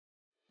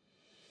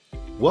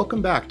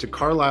Welcome back to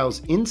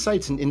Carlisle's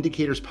Insights and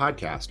Indicators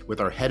podcast with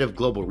our head of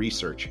global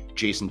research,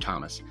 Jason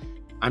Thomas.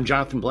 I'm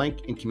Jonathan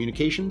Blank in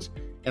communications,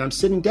 and I'm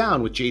sitting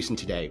down with Jason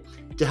today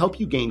to help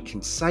you gain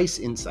concise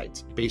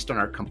insights based on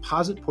our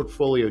composite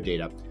portfolio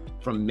data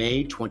from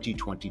May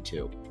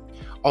 2022.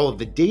 All of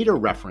the data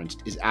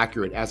referenced is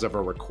accurate as of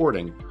our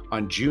recording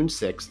on June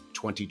 6th,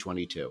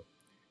 2022.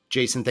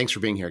 Jason, thanks for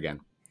being here again.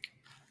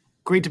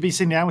 Great to be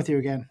sitting down with you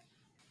again.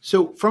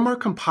 So from our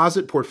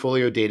composite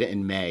portfolio data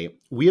in May,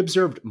 we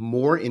observed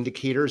more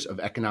indicators of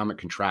economic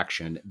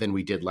contraction than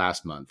we did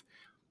last month.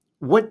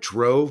 What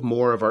drove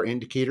more of our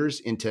indicators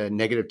into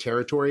negative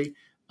territory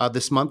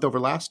this month over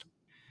last?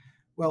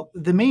 Well,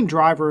 the main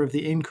driver of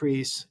the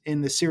increase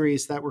in the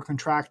series that were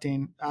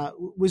contracting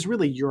was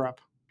really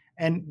Europe.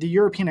 And the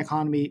European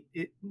economy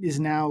is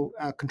now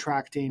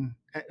contracting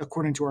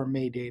according to our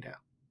May data.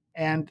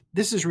 And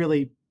this is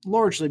really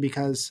largely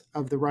because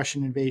of the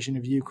Russian invasion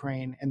of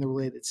Ukraine and the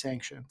related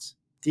sanctions.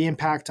 The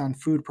impact on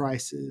food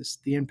prices,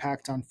 the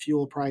impact on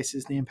fuel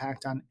prices, the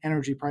impact on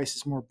energy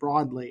prices more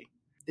broadly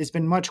has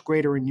been much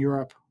greater in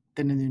Europe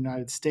than in the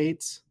United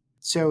States.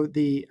 So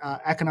the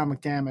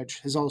economic damage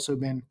has also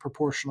been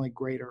proportionally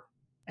greater.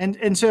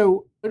 And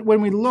so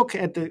when we look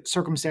at the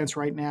circumstance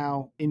right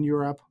now in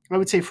Europe, I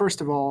would say,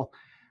 first of all,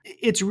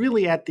 it's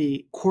really at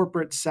the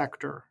corporate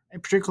sector,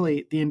 and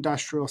particularly the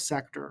industrial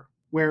sector,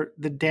 where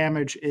the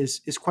damage is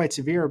quite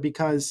severe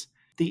because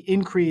the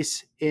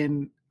increase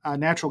in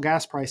natural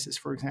gas prices,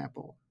 for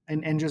example,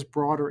 and just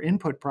broader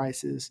input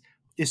prices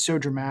is so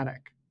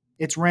dramatic.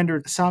 It's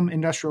rendered some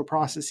industrial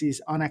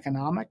processes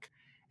uneconomic,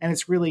 and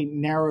it's really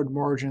narrowed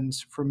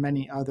margins for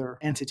many other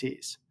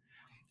entities.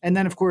 And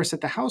then, of course,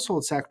 at the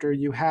household sector,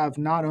 you have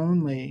not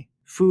only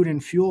food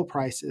and fuel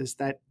prices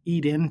that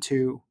eat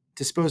into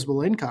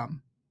disposable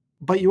income,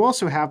 but you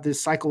also have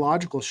this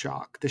psychological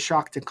shock, the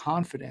shock to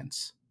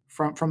confidence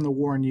from the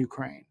war in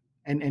Ukraine,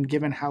 and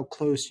given how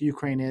close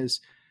Ukraine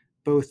is,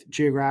 both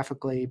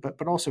geographically,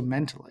 but also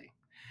mentally.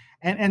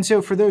 And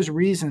so for those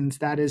reasons,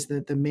 that is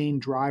the main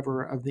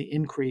driver of the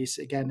increase,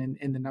 again,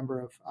 in the number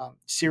of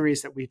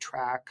series that we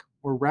track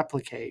or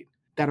replicate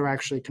that are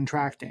actually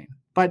contracting.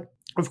 But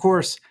of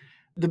course,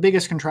 the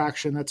biggest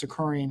contraction that's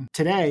occurring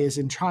today is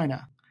in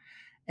China.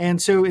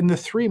 And so in the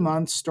 3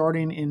 months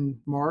starting in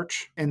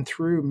March and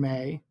through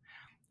May,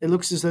 it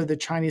looks as though the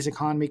Chinese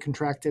economy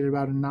contracted at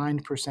about a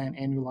 9%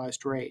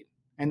 annualized rate.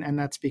 And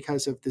that's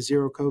because of the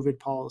zero COVID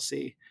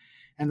policy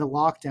and the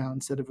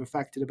lockdowns that have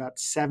affected about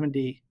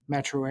 70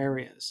 metro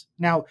areas.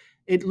 Now,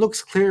 it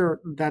looks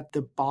clear that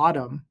the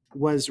bottom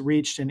was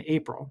reached in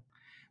April,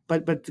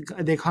 but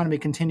the economy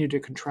continued to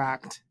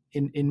contract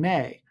in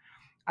May.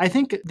 I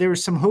think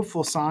there's some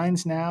hopeful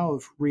signs now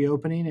of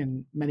reopening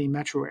in many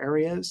metro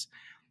areas.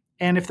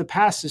 And if the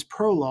past is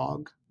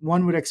prologue,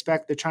 one would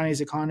expect the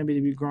Chinese economy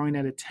to be growing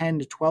at a 10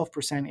 to 12%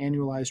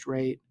 annualized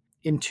rate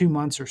in 2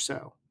 months or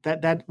so.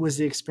 That was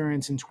the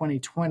experience in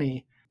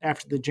 2020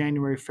 after the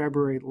January,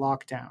 February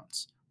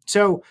lockdowns.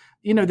 So,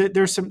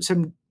 there's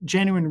some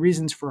genuine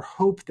reasons for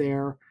hope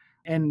there.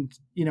 And,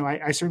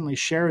 I certainly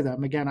share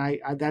them. Again,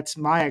 that's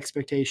my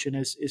expectation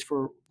is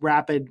for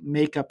rapid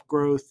makeup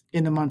growth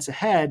in the months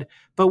ahead.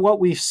 But what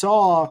we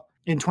saw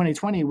in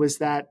 2020 was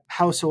that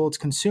households,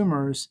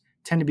 consumers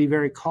tend to be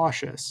very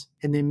cautious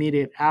in the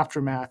immediate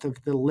aftermath of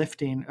the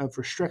lifting of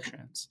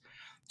restrictions.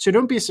 So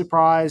don't be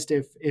surprised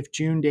if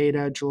June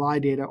data, July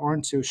data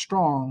aren't so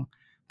strong,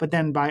 but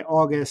then by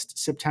August,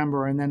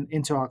 September, and then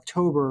into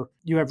October,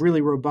 you have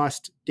really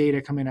robust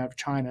data coming out of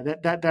China.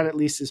 That at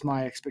least is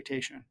my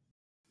expectation.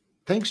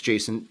 Thanks,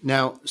 Jason.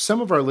 Now,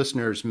 some of our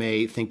listeners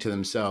may think to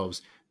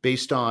themselves,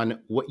 based on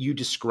what you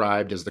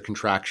described as the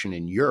contraction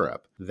in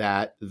Europe,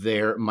 that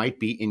there might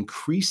be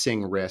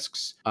increasing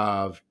risks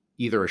of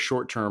either a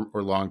short-term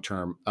or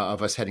long-term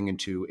of us heading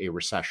into a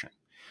recession.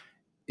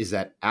 Is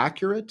that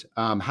accurate?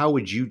 How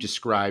would you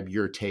describe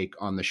your take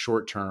on the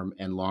short-term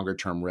and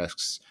longer-term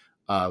risks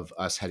of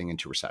us heading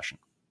into recession?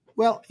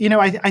 Well,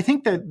 I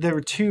think that there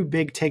were two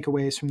big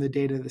takeaways from the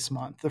data this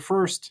month. The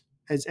first,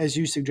 as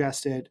you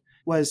suggested,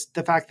 was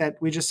the fact that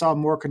we just saw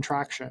more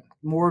contraction,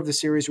 more of the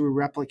series we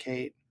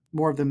replicate,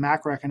 more of the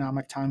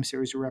macroeconomic time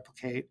series we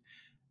replicate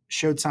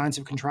showed signs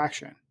of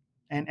contraction.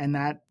 And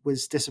that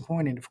was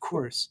disappointing, of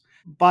course.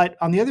 But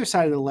on the other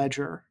side of the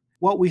ledger,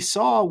 what we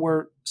saw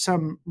were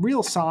some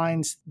real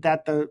signs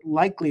that the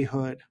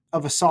likelihood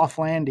of a soft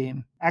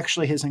landing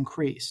actually has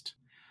increased.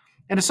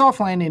 And a soft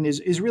landing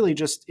is really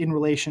just in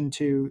relation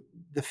to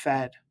the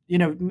Fed.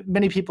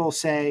 Many people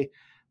say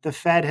the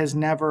Fed has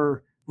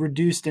never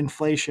reduced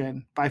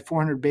inflation by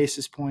 400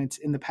 basis points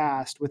in the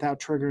past without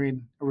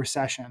triggering a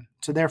recession.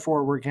 So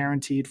therefore, we're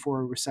guaranteed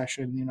for a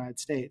recession in the United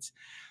States.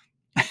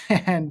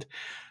 And,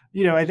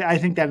 I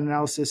think that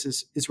analysis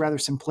is rather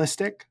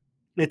simplistic.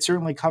 It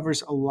certainly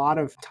covers a lot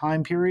of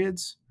time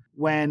periods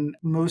when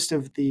most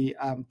of the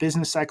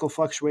business cycle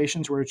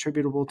fluctuations were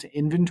attributable to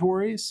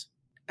inventories.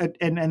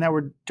 And that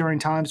were during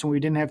times when we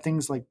didn't have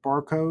things like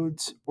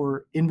barcodes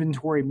or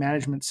inventory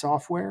management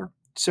software.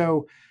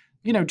 So,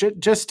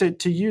 just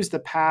to use the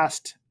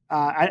past,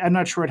 I'm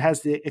not sure it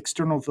has the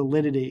external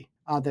validity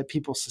that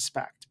people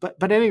suspect. But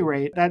at any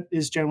rate, that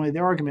is generally the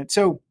argument.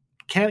 So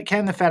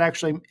can the Fed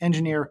actually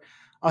engineer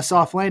a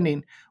soft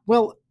landing?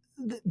 Well,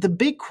 the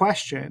big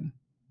question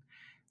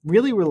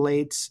really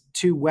relates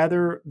to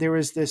whether there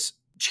is this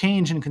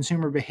change in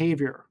consumer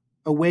behavior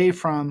away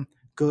from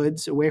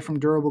goods, away from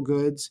durable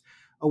goods,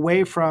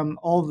 away from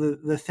all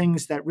the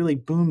things that really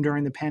boomed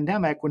during the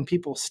pandemic when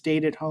people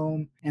stayed at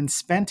home and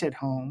spent at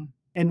home,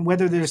 and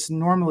whether there's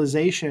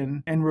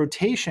normalization and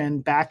rotation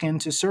back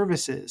into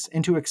services,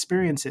 into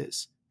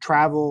experiences,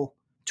 travel,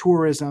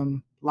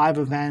 tourism, live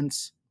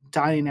events,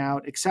 dining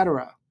out,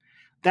 etc.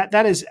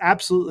 That is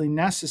absolutely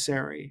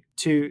necessary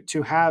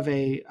to have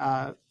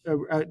a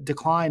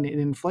decline in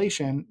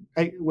inflation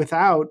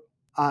without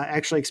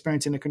actually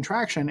experiencing a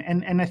contraction.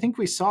 And I think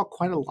we saw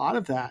quite a lot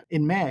of that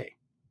in May.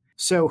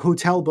 So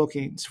hotel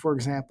bookings, for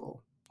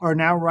example, are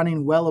now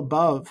running well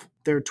above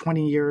their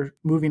 20-year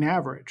moving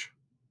average.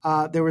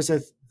 There was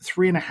a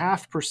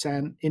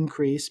 3.5%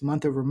 increase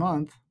month over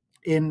month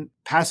in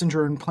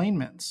passenger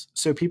enplanements.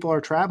 So people are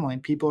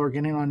traveling, people are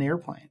getting on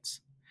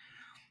airplanes.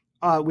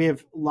 We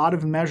have a lot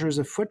of measures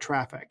of foot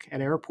traffic at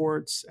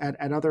airports,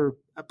 at other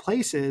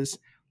places,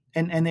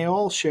 and they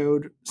all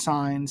showed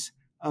signs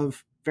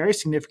of very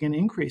significant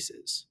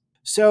increases.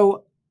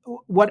 So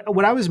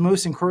what I was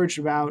most encouraged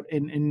about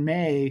in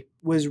May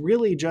was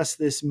really just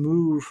this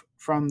move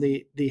from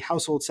the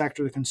household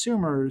sector, the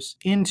consumers,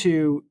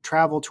 into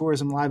travel,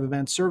 tourism, live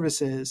event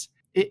services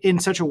in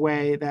such a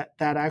way that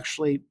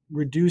actually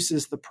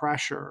reduces the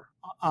pressure,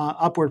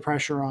 upward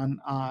pressure on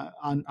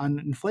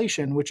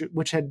inflation,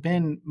 which had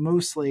been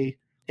mostly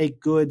a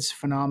goods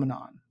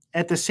phenomenon.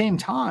 At the same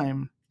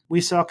time,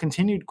 we saw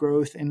continued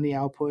growth in the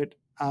output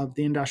of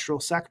the industrial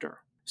sector.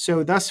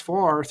 So thus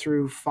far,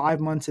 through 5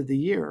 months of the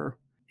year,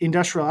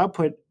 industrial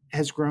output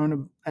has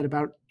grown at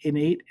about an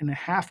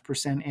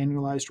 8.5%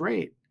 annualized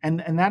rate.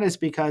 And that is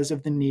because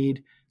of the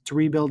need to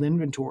rebuild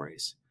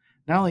inventories.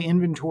 Not only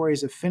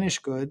inventories of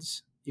finished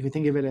goods, you can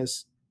think of it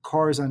as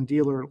cars on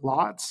dealer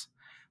lots,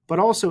 but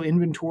also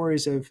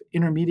inventories of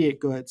intermediate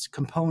goods,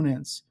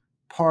 components,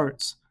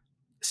 parts,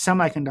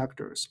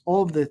 semiconductors,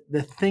 all of the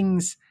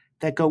things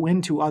that go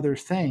into other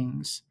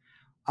things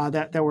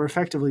that were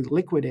effectively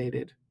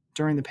liquidated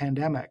during the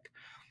pandemic.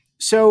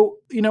 So,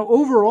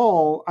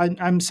 overall,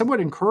 I'm somewhat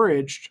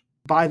encouraged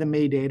by the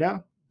May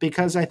data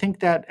because I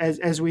think that,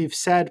 as we've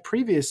said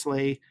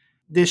previously,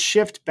 this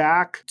shift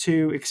back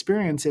to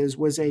experiences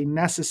was a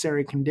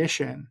necessary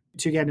condition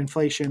to get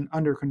inflation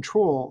under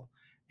control.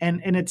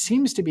 And it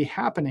seems to be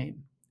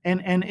happening.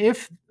 And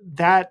if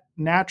that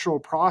natural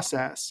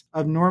process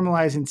of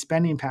normalizing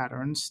spending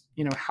patterns,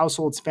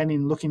 household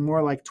spending looking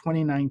more like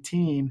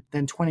 2019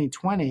 than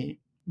 2020,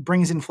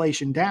 brings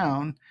inflation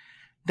down,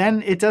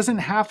 then it doesn't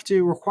have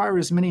to require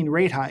as many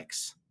rate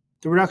hikes.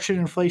 The reduction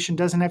in inflation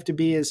doesn't have to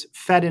be as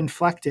Fed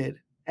inflected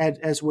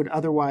as would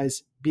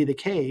otherwise be the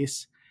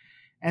case.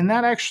 And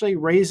that actually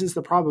raises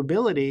the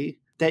probability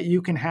that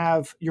you can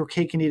have your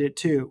cake and eat it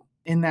too,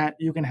 in that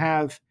you can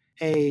have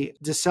a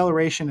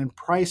deceleration in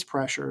price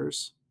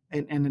pressures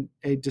and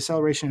a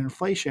deceleration in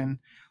inflation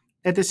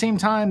at the same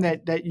time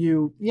that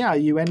you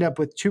end up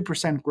with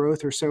 2%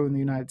 growth or so in the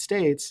United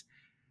States,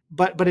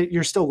 but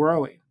you're still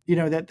growing.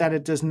 That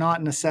it does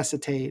not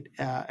necessitate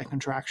a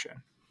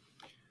contraction.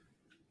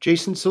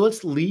 Jason, so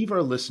let's leave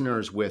our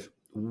listeners with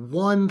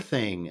one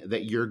thing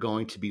that you're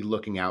going to be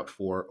looking out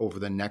for over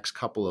the next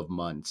couple of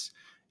months.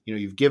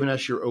 You've given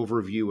us your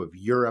overview of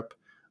Europe,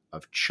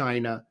 of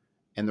China,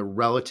 and the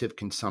relative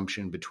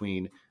consumption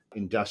between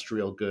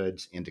industrial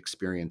goods and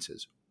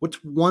experiences.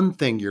 What's one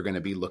thing you're going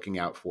to be looking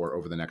out for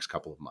over the next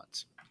couple of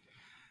months?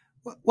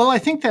 Well, I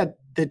think that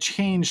the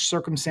changed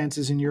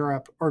circumstances in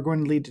Europe are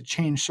going to lead to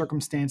changed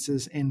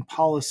circumstances in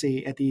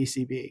policy at the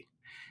ECB.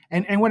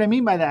 And what I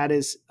mean by that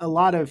is a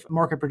lot of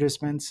market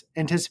participants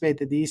anticipate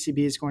that the ECB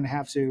is going to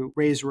have to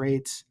raise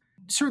rates,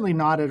 certainly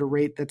not at a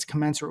rate that's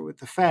commensurate with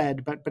the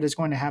Fed, but is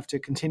going to have to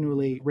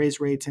continually raise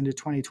rates into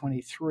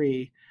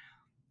 2023.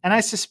 And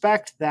I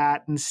suspect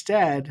that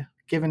instead,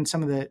 given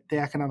some of the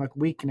economic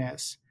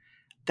weakness,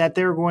 that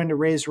they're going to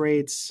raise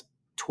rates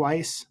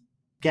twice,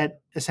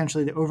 get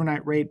essentially the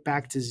overnight rate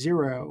back to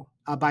zero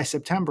by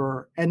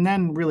September, and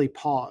then really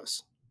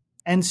pause.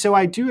 And so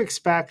I do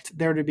expect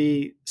there to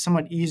be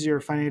somewhat easier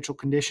financial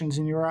conditions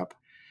in Europe.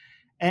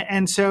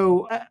 And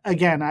so,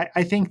 again,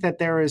 I think that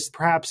there is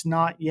perhaps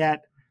not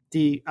yet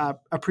the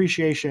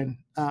appreciation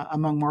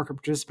among market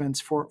participants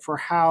for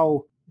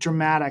how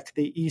dramatic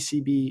the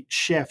ECB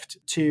shift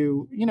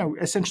to,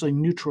 essentially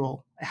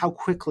neutral, how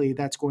quickly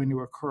that's going to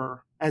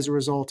occur as a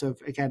result of,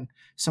 again,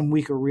 some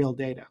weaker real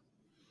data.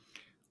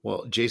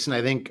 Well, Jason,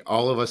 I think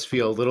all of us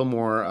feel a little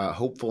more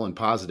hopeful and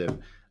positive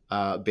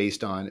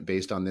based on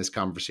this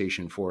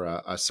conversation for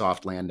a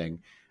soft landing.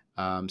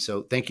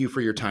 So thank you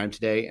for your time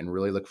today and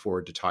really look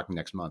forward to talking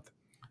next month.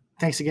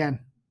 Thanks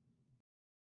again.